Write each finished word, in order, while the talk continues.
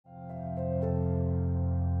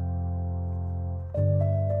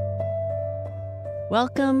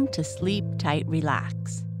Welcome to Sleep Tight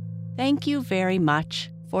Relax. Thank you very much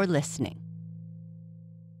for listening.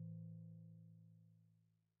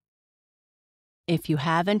 If you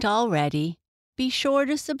haven't already, be sure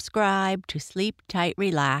to subscribe to Sleep Tight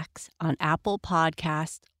Relax on Apple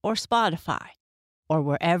Podcasts or Spotify, or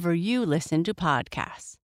wherever you listen to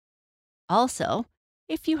podcasts. Also,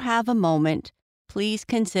 if you have a moment, please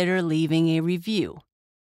consider leaving a review.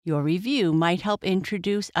 Your review might help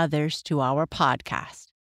introduce others to our podcast.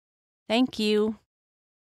 Thank you.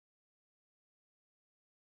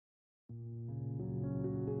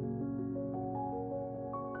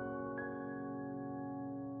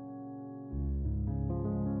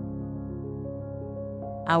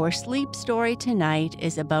 Our sleep story tonight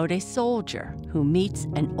is about a soldier who meets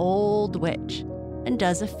an old witch and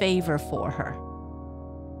does a favor for her.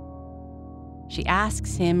 She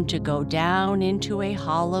asks him to go down into a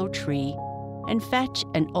hollow tree and fetch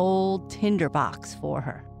an old tinder box for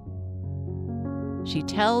her. She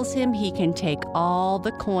tells him he can take all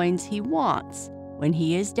the coins he wants when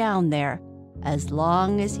he is down there, as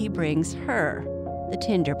long as he brings her the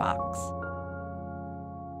tinder box.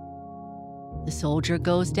 The soldier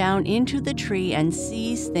goes down into the tree and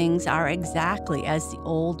sees things are exactly as the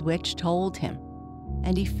old witch told him,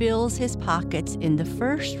 and he fills his pockets in the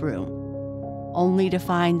first room, only to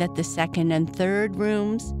find that the second and third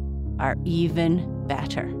rooms are even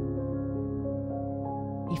better.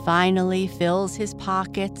 He finally fills his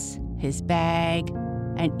pockets, his bag,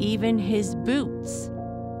 and even his boots,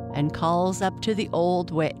 and calls up to the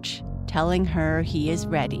old witch, telling her he is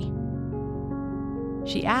ready.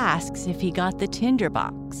 She asks if he got the tinder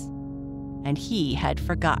box, and he had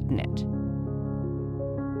forgotten it.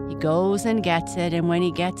 He goes and gets it, and when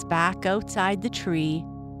he gets back outside the tree,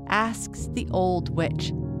 asks the old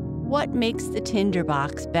witch what makes the tinder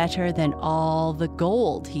box better than all the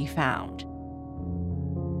gold he found.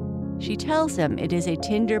 She tells him it is a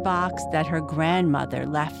tinder box that her grandmother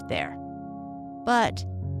left there. But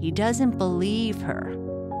he doesn't believe her,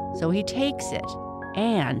 so he takes it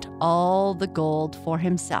and all the gold for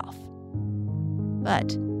himself.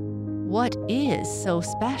 But what is so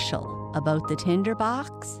special about the tinder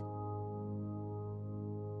box?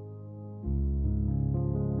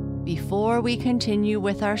 Before we continue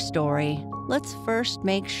with our story, let's first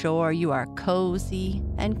make sure you are cozy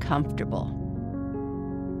and comfortable.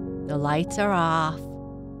 The lights are off.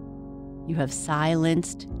 You have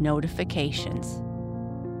silenced notifications.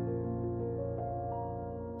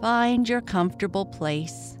 Find your comfortable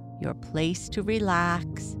place, your place to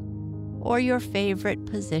relax, or your favorite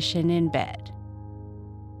position in bed.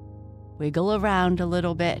 Wiggle around a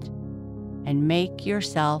little bit and make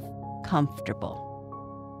yourself comfortable.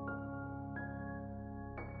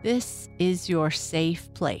 This is your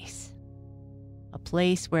safe place, a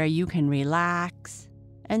place where you can relax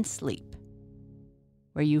and sleep,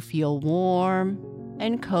 where you feel warm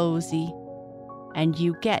and cozy, and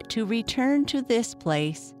you get to return to this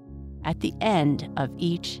place at the end of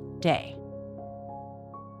each day.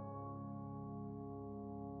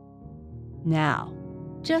 Now,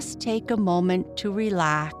 just take a moment to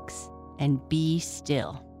relax and be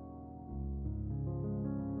still.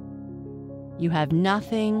 You have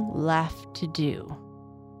nothing left to do,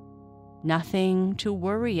 nothing to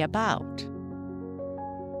worry about.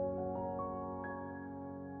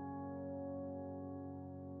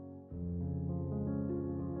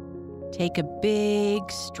 Take a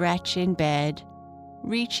big stretch in bed,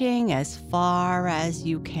 reaching as far as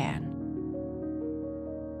you can.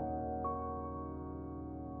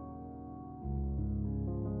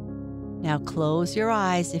 Now close your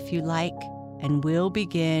eyes if you like, and we'll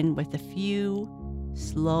begin with a few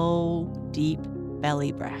slow, deep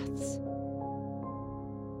belly breaths.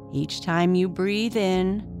 Each time you breathe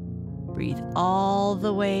in, breathe all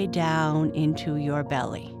the way down into your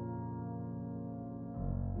belly.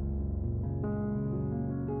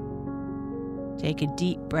 Take a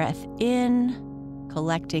deep breath in,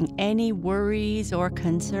 collecting any worries or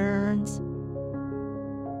concerns,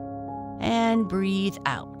 and breathe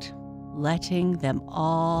out, letting them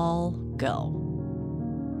all go.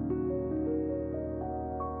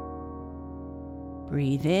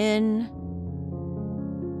 Breathe in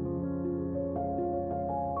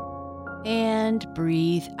and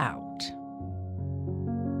breathe out.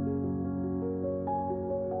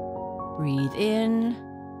 Breathe in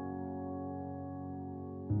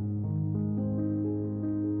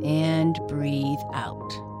and breathe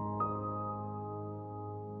out.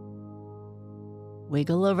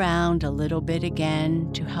 Wiggle around a little bit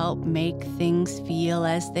again to help make things feel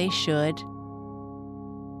as they should.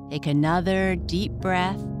 Take another deep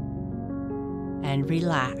breath and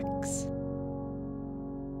relax.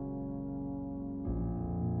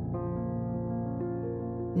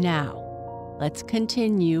 Now, let's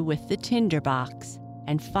continue with the Tinder Box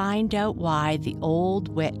and find out why the old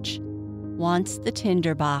witch wants the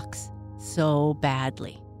Tinder Box so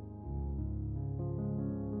badly.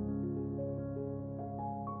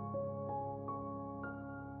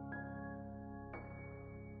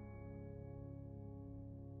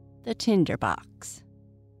 The Tinder Box.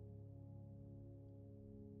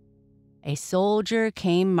 A soldier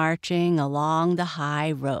came marching along the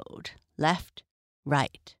high road, left,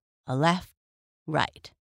 right, a left,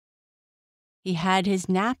 right. He had his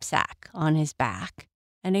knapsack on his back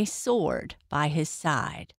and a sword by his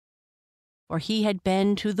side, for he had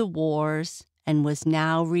been to the wars and was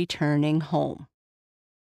now returning home.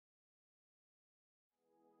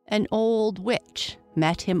 An old witch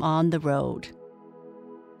met him on the road.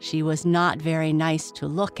 She was not very nice to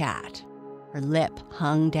look at. Her lip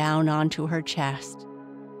hung down onto her chest.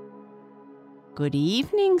 "Good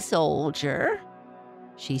evening, soldier,"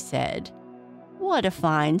 she said. "What a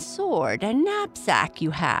fine sword and knapsack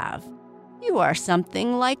you have. You are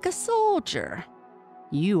something like a soldier.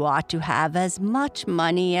 You ought to have as much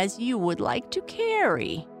money as you would like to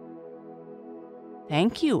carry."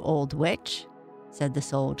 "Thank you, old witch," said the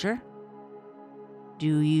soldier.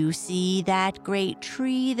 "Do you see that great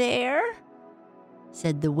tree there?"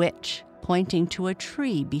 said the witch, pointing to a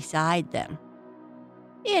tree beside them.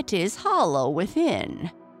 "It is hollow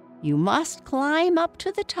within. You must climb up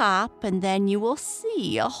to the top, and then you will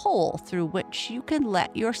see a hole through which you can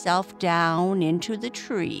let yourself down into the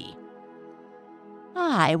tree.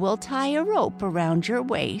 I will tie a rope around your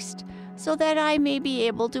waist so that I may be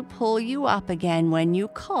able to pull you up again when you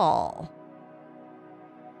call."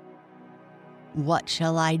 "What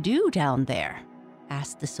shall I do down there?"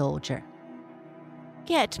 asked the soldier.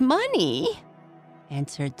 "Get money,"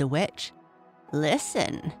 answered the witch.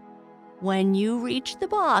 "Listen. When you reach the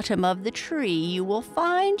bottom of the tree, you will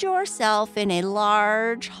find yourself in a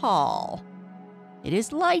large hall. It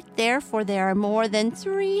is light there, for there are more than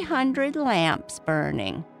 300 lamps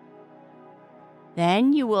burning.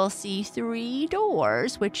 Then you will see 3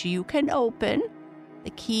 doors which you can open.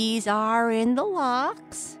 The keys are in the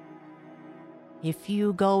locks. If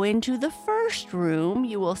you go into the first room,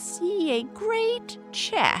 you will see a great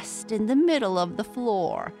chest in the middle of the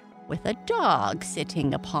floor, with a dog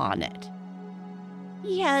sitting upon it.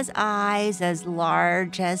 He has eyes as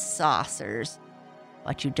large as saucers,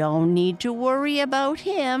 but you don't need to worry about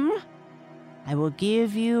him. I will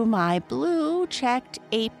give you my blue checked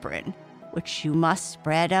apron, which you must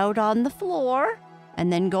spread out on the floor,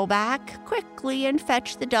 and then go back quickly and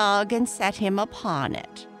fetch the dog and set him upon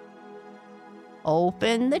it.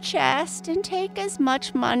 Open the chest and take as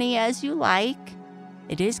much money as you like.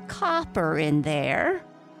 It is copper in there.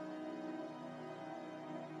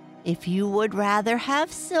 If you would rather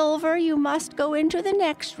have silver, you must go into the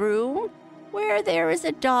next room, where there is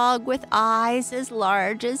a dog with eyes as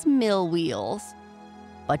large as mill wheels.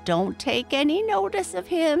 But don't take any notice of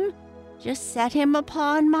him. Just set him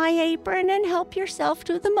upon my apron and help yourself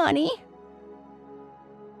to the money.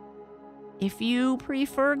 If you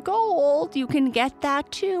prefer gold, you can get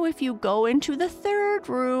that too if you go into the third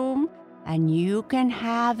room, and you can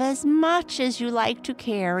have as much as you like to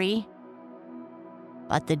carry.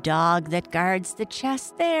 But the dog that guards the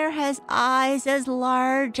chest there has eyes as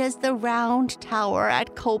large as the round tower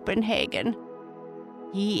at Copenhagen.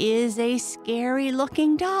 He is a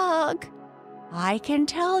scary-looking dog, I can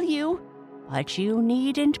tell you, but you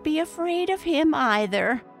needn't be afraid of him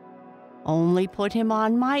either. Only put him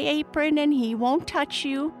on my apron and he won't touch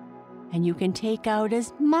you, and you can take out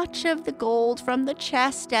as much of the gold from the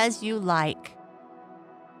chest as you like."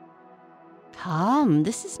 "Come,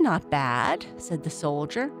 this is not bad," said the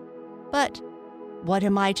soldier. "But what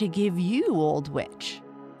am I to give you, old witch?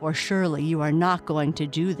 For surely you are not going to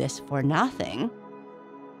do this for nothing."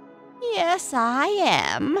 "Yes, I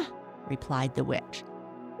am," replied the witch.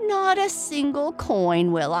 "Not a single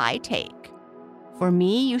coin will I take. For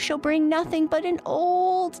me, you shall bring nothing but an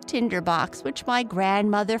old tinder box which my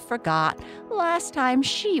grandmother forgot last time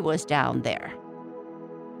she was down there."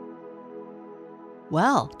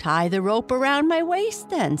 "Well, tie the rope around my waist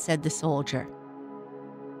then," said the soldier.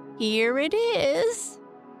 "Here it is,"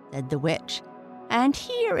 said the witch, "and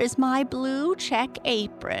here is my blue check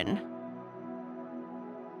apron."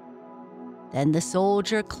 Then the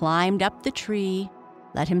soldier climbed up the tree,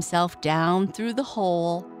 let himself down through the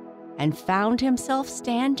hole, and found himself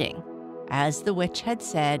standing, as the witch had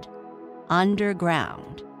said,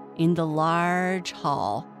 underground in the large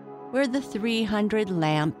hall where the 300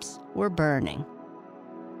 lamps were burning.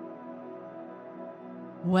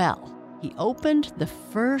 Well, he opened the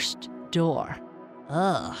first door.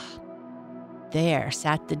 Ugh! There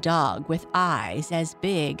sat the dog with eyes as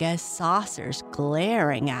big as saucers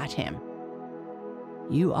glaring at him.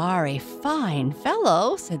 "You are a fine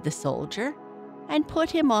fellow," said the soldier, and put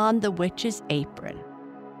him on the witch's apron,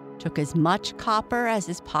 took as much copper as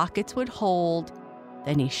his pockets would hold,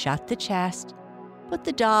 then he shut the chest, put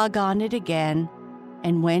the dog on it again,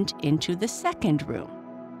 and went into the second room.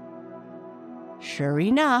 Sure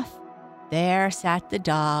enough, there sat the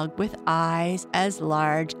dog with eyes as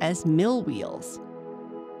large as mill wheels.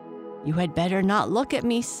 "You had better not look at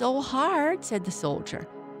me so hard," said the soldier.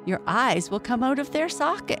 "Your eyes will come out of their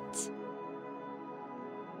sockets."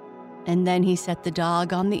 And then he set the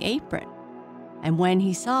dog on the apron, and when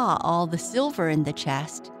he saw all the silver in the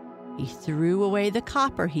chest, he threw away the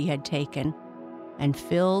copper he had taken and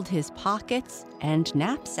filled his pockets and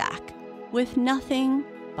knapsack with nothing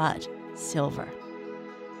but silver.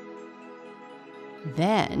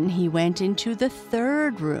 Then he went into the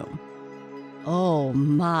third room. Oh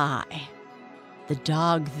my! The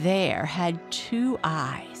dog there had 2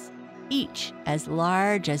 eyes, each as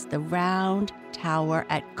large as the round tower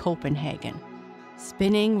at Copenhagen,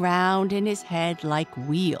 spinning round in his head like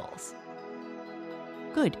wheels.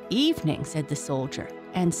 "Good evening," said the soldier,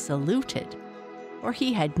 and saluted, for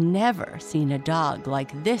he had never seen a dog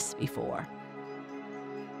like this before.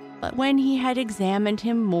 But when he had examined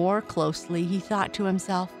him more closely, he thought to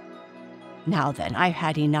himself, "Now then, I've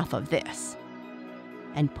had enough of this,"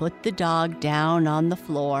 and put the dog down on the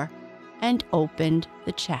floor and opened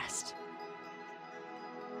the chest.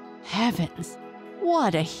 Heavens,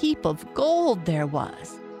 what a heap of gold there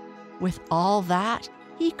was! With all that,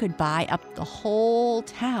 he could buy up the whole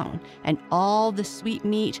town and all the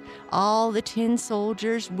sweetmeat, all the tin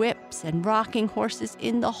soldiers' whips and rocking horses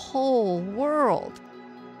in the whole world.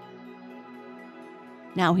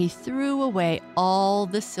 Now he threw away all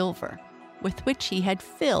the silver with which he had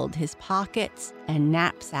filled his pockets and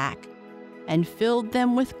knapsack, and filled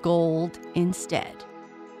them with gold instead.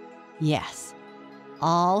 Yes,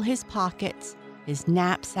 all his pockets, his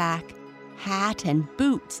knapsack, hat, and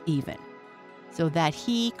boots even, so that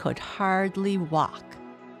he could hardly walk.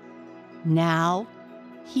 Now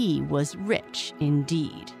he was rich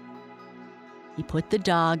indeed. He put the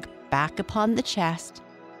dog back upon the chest,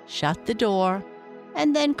 shut the door,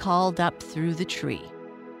 and then called up through the tree,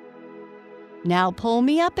 "Now pull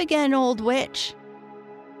me up again, old witch."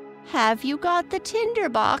 "Have you got the tinder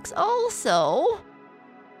box also?"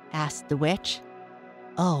 asked the witch.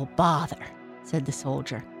 "Oh, bother," said the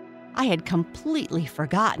soldier. "I had completely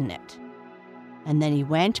forgotten it." And then he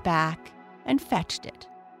went back and fetched it.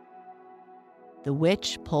 The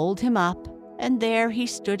witch pulled him up, and there he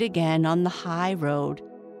stood again on the high road,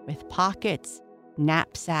 with pockets,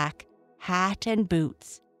 knapsack, hat, and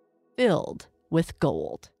boots filled with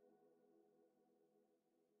gold.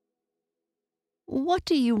 "What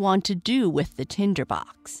do you want to do with the tinder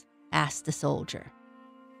box?" asked the soldier.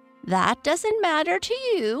 "That doesn't matter to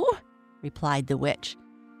you," replied the witch.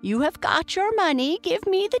 "You have got your money. Give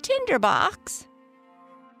me the tinder box."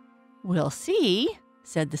 "We'll see,"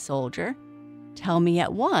 said the soldier. "Tell me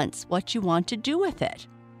at once what you want to do with it,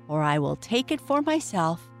 or I will take it for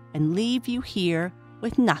myself and leave you here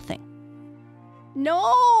with nothing."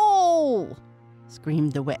 "No!"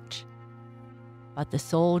 screamed the witch. But the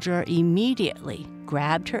soldier immediately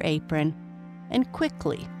grabbed her apron and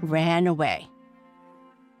quickly ran away.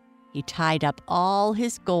 He tied up all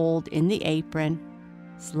his gold in the apron,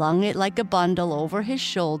 slung it like a bundle over his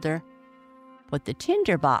shoulder, put the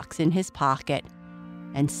tinder box in his pocket,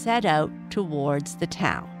 and set out towards the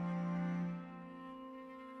town.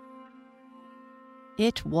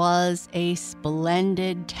 It was a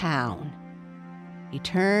splendid town. He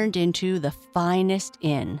turned into the finest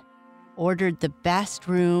inn, ordered the best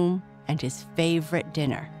room and his favorite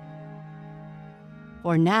dinner.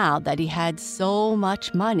 For now that he had so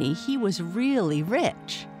much money, he was really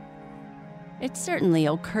rich. It certainly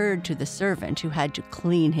occurred to the servant who had to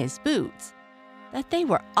clean his boots that they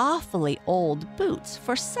were awfully old boots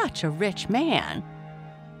for such a rich man.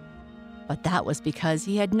 But that was because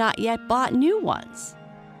he had not yet bought new ones.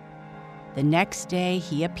 The next day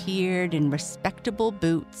he appeared in respectable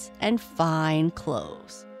boots and fine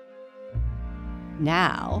clothes.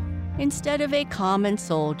 Now, instead of a common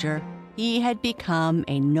soldier, he had become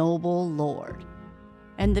a noble lord,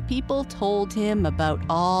 and the people told him about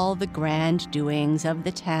all the grand doings of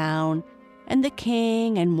the town and the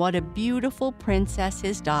king and what a beautiful princess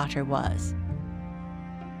his daughter was.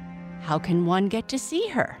 "How can one get to see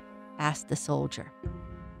her?" asked the soldier.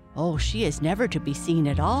 "Oh, she is never to be seen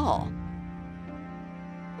at all.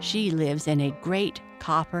 She lives in a great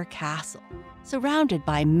copper castle, surrounded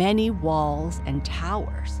by many walls and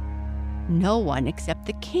towers. No one except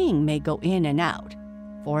the king may go in and out,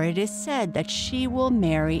 for it is said that she will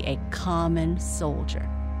marry a common soldier,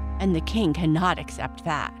 and the king cannot accept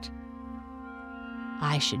that."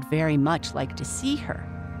 "I should very much like to see her,"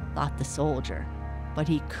 thought the soldier, but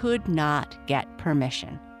he could not get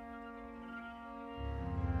permission.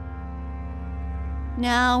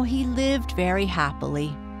 Now he lived very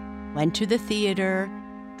happily, went to the theater,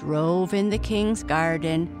 drove in the king's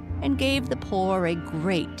garden, and gave the poor a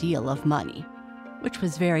great deal of money, which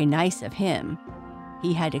was very nice of him.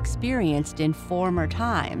 He had experienced in former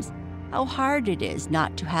times how hard it is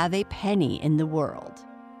not to have a penny in the world.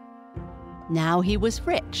 Now he was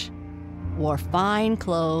rich, wore fine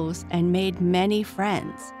clothes, and made many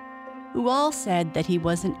friends, who all said that he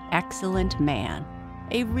was an excellent man,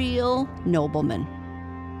 a real nobleman,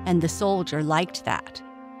 and the soldier liked that.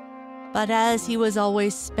 But as he was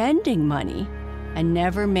always spending money and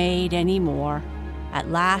never made any more,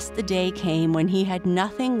 at last the day came when he had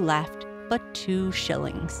nothing left but 2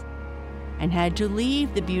 shillings, and had to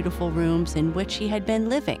leave the beautiful rooms in which he had been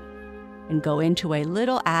living and go into a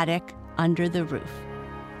little attic under the roof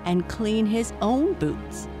and clean his own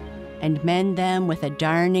boots and mend them with a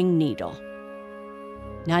darning needle.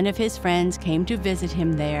 None of his friends came to visit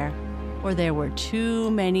him there, for there were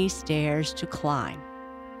too many stairs to climb.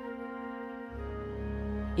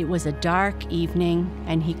 It was a dark evening,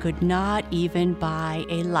 and he could not even buy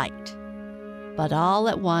a light. But all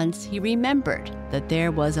at once he remembered that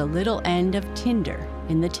there was a little end of tinder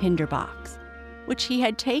in the tinder box, which he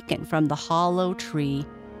had taken from the hollow tree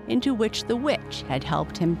into which the witch had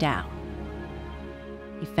helped him down.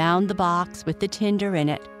 He found the box with the tinder in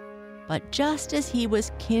it, but just as he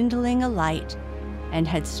was kindling a light and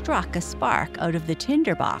had struck a spark out of the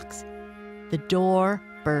tinder box, the door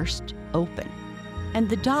burst open, and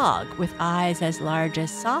the dog with eyes as large as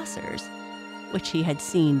saucers, which he had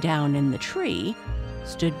seen down in the tree,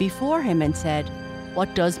 stood before him and said,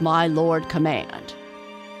 "What does my lord command?"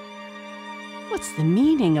 "What's the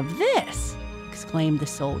meaning of this?" exclaimed the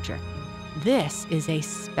soldier. "This is a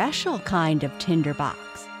special kind of tinder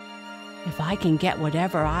box. If I can get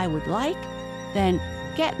whatever I would like, then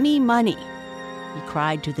get me money," he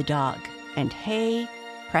cried to the dog, and hey,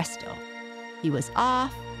 presto, he was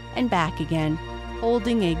off and back again,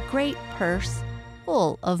 holding a great purse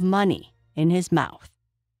full of money in his mouth.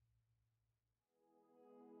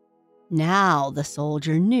 Now the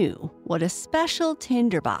soldier knew what a special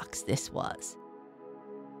tinder box this was.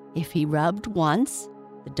 If he rubbed once,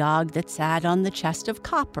 the dog that sat on the chest of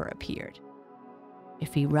copper appeared.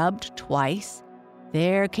 If he rubbed twice,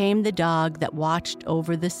 there came the dog that watched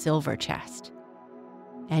over the silver chest.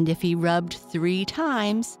 And if he rubbed 3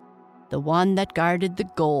 times, the one that guarded the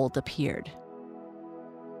gold appeared.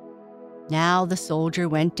 Now the soldier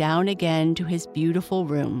went down again to his beautiful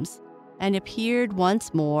rooms and appeared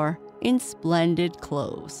once more in splendid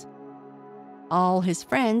clothes. All his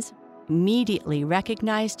friends immediately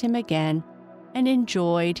recognized him again and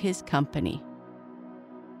enjoyed his company.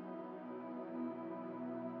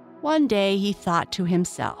 One day he thought to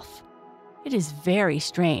himself, "It is very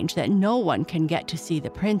strange that no one can get to see the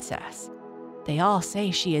princess. They all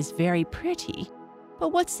say she is very pretty,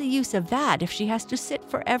 but what's the use of that if she has to sit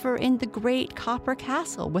forever in the great copper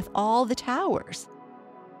castle with all the towers?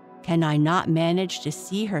 Can I not manage to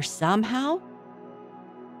see her somehow?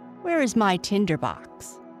 Where is my tinder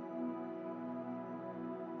box?"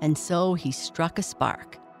 And so he struck a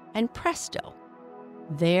spark, and presto,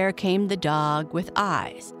 there came the dog with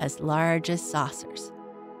eyes as large as saucers.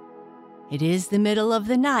 "It is the middle of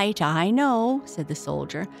the night, I know," said the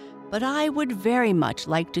soldier, "but I would very much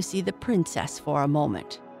like to see the princess for a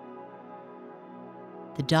moment."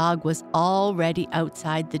 The dog was already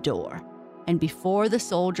outside the door, and before the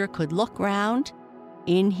soldier could look round,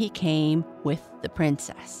 in he came with the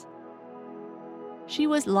princess. She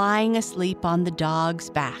was lying asleep on the dog's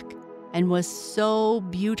back and was so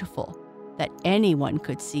beautiful that anyone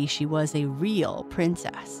could see she was a real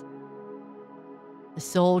princess. The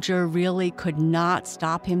soldier really could not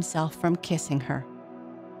stop himself from kissing her.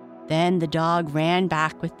 Then the dog ran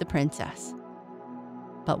back with the princess.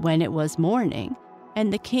 But when it was morning,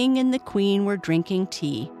 and the king and the queen were drinking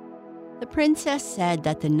tea, the princess said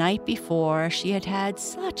that the night before she had had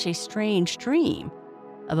such a strange dream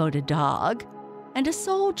about a dog and a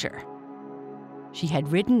soldier. She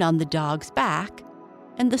had ridden on the dog's back,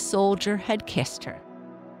 and the soldier had kissed her.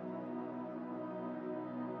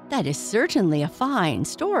 "That is certainly a fine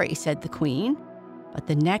story," said the queen. But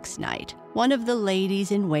the next night, one of the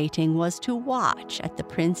ladies in waiting was to watch at the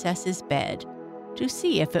princess's bed to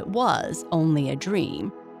see if it was only a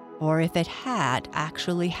dream or if it had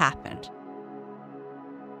actually happened.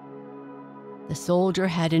 The soldier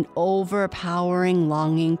had an overpowering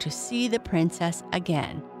longing to see the princess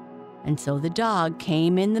again, and so the dog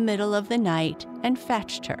came in the middle of the night and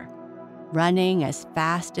fetched her, running as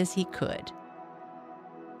fast as he could.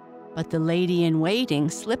 But the lady-in-waiting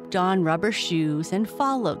slipped on rubber shoes and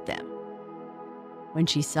followed them. When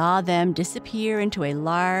she saw them disappear into a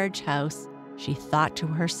large house, she thought to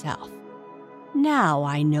herself, "Now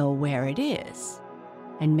I know where it is,"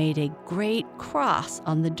 and made a great cross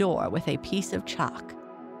on the door with a piece of chalk.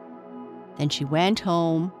 Then she went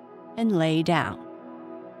home and lay down,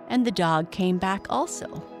 and the dog came back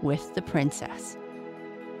also with the princess.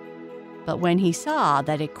 But when he saw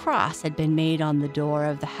that a cross had been made on the door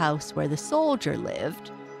of the house where the soldier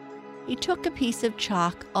lived, he took a piece of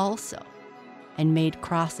chalk also and made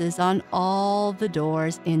crosses on all the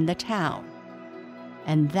doors in the town.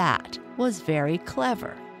 And that was very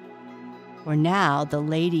clever, for now the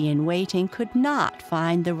lady-in-waiting could not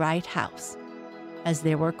find the right house, as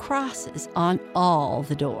there were crosses on all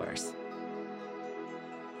the doors.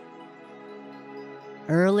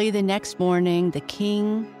 Early the next morning, the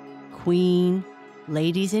king, queen,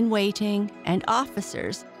 ladies-in-waiting, and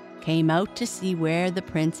officers came out to see where the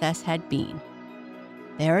princess had been.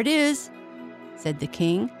 "There it is," said the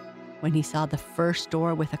king, when he saw the first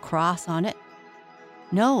door with a cross on it.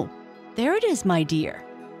 "No, there it is, my dear,"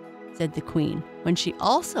 said the queen, when she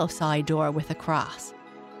also saw a door with a cross.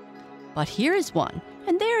 "But here is one,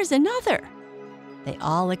 and there is another," they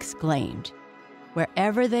all exclaimed.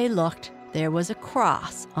 Wherever they looked, there was a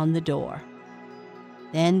cross on the door.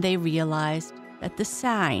 Then they realized that the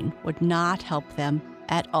sign would not help them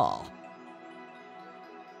at all.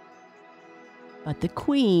 But the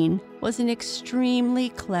queen was an extremely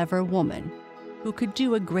clever woman who could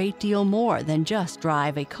do a great deal more than just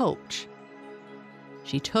drive a coach.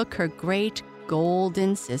 She took her great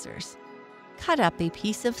golden scissors, cut up a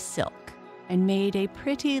piece of silk, and made a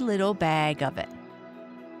pretty little bag of it.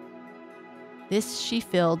 This she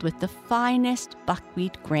filled with the finest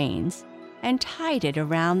buckwheat grains and tied it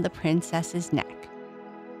around the princess's neck.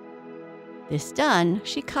 This done,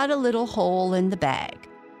 she cut a little hole in the bag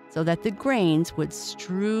so that the grains would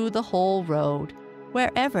strew the whole road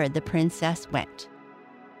wherever the princess went.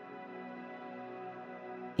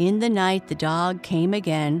 In the night, the dog came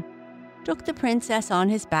again, took the princess on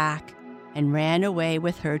his back, and ran away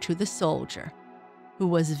with her to the soldier, who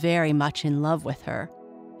was very much in love with her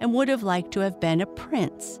and would have liked to have been a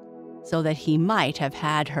prince, so that he might have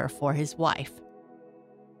had her for his wife.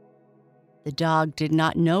 The dog did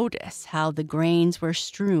not notice how the grains were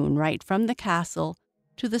strewn right from the castle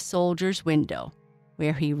to the soldier's window,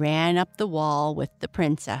 where he ran up the wall with the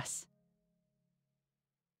princess.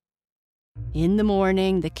 In the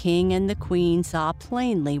morning, the king and the queen saw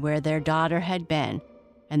plainly where their daughter had been,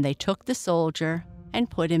 and they took the soldier and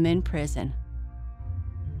put him in prison.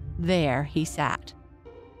 There he sat.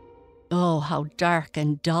 Oh, how dark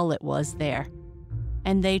and dull it was there.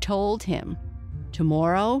 And they told him,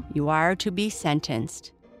 "Tomorrow you are to be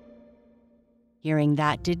sentenced." Hearing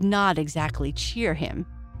that did not exactly cheer him,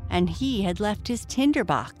 and he had left his tinder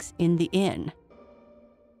box in the inn.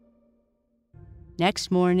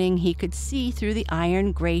 Next morning he could see through the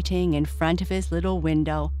iron grating in front of his little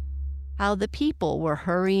window how the people were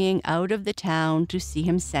hurrying out of the town to see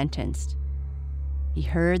him sentenced. He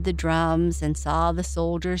heard the drums and saw the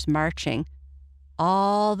soldiers marching.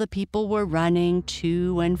 All the people were running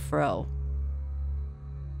to and fro.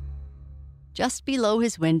 Just below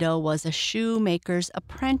his window was a shoemaker's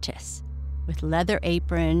apprentice with leather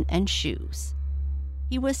apron and shoes.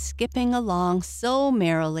 He was skipping along so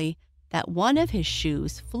merrily that one of his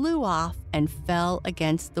shoes flew off and fell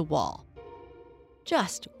against the wall,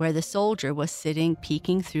 just where the soldier was sitting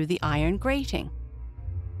peeking through the iron grating.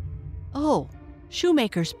 "Oh,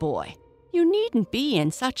 shoemaker's boy, you needn't be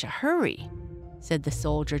in such a hurry," said the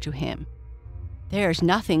soldier to him. "There's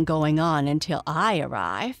nothing going on until I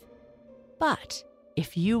arrive. But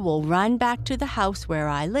if you will run back to the house where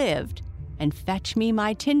I lived and fetch me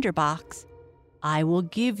my tinder box, I will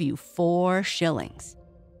give you 4 shillings.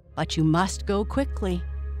 But you must go quickly."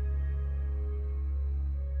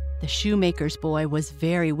 The shoemaker's boy was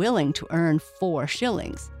very willing to earn 4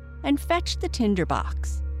 shillings and fetched the tinder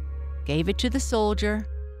box, gave it to the soldier,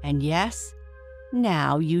 and yes,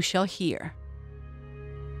 now you shall hear.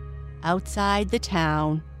 Outside the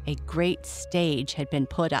town, a great stage had been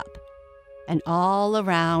put up, and all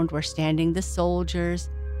around were standing the soldiers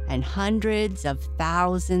and hundreds of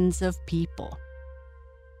thousands of people.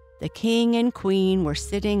 The king and queen were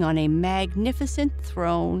sitting on a magnificent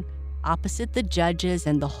throne opposite the judges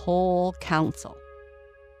and the whole council.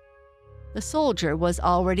 The soldier was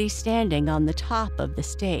already standing on the top of the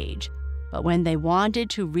stage, But when they wanted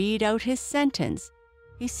to read out his sentence,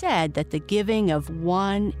 he said that the giving of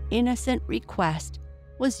one innocent request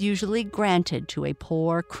was usually granted to a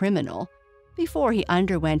poor criminal before he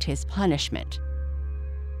underwent his punishment.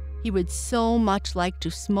 He would so much like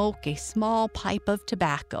to smoke a small pipe of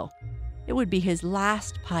tobacco. It would be his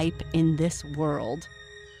last pipe in this world.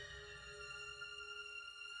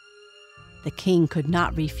 The king could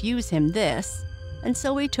not refuse him this, and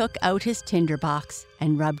so he took out his tinder box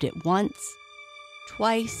and rubbed it once,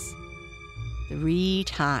 twice, 3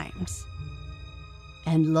 times.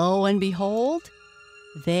 And lo and behold,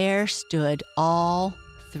 there stood all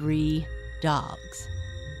 3 dogs.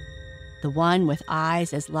 The one with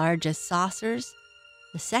eyes as large as saucers,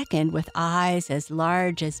 the second with eyes as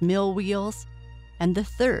large as mill wheels, and the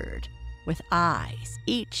third with eyes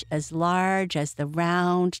each as large as the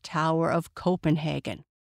round tower of Copenhagen.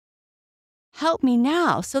 "Help me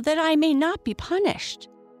now, so that I may not be punished,"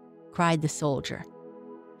 cried the soldier.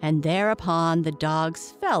 And thereupon the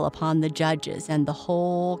dogs fell upon the judges and the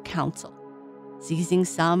whole council, seizing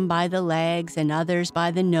some by the legs and others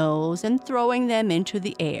by the nose and throwing them into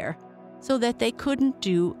the air, so that they couldn't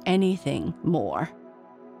do anything more.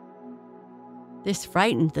 This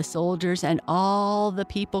frightened the soldiers, and all the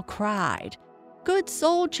people cried, "Good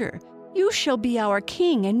soldier, you shall be our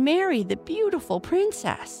king and marry the beautiful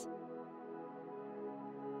princess."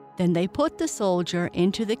 Then they put the soldier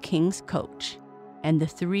into the king's coach, and the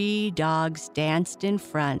 3 dogs danced in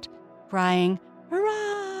front, crying,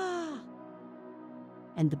 "Hurrah!"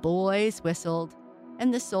 And the boys whistled,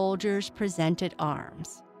 and the soldiers presented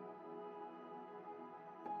arms.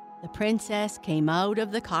 The princess came out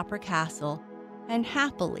of the copper castle and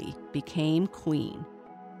happily became queen,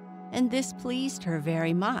 and this pleased her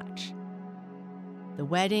very much. The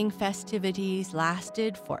wedding festivities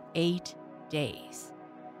lasted for 8 days,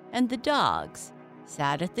 and the dogs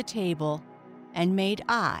sat at the table and made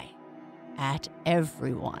eye at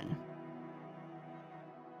everyone.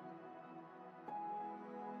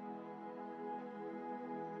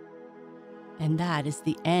 And that is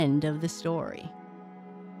the end of the story.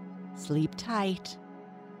 Sleep tight.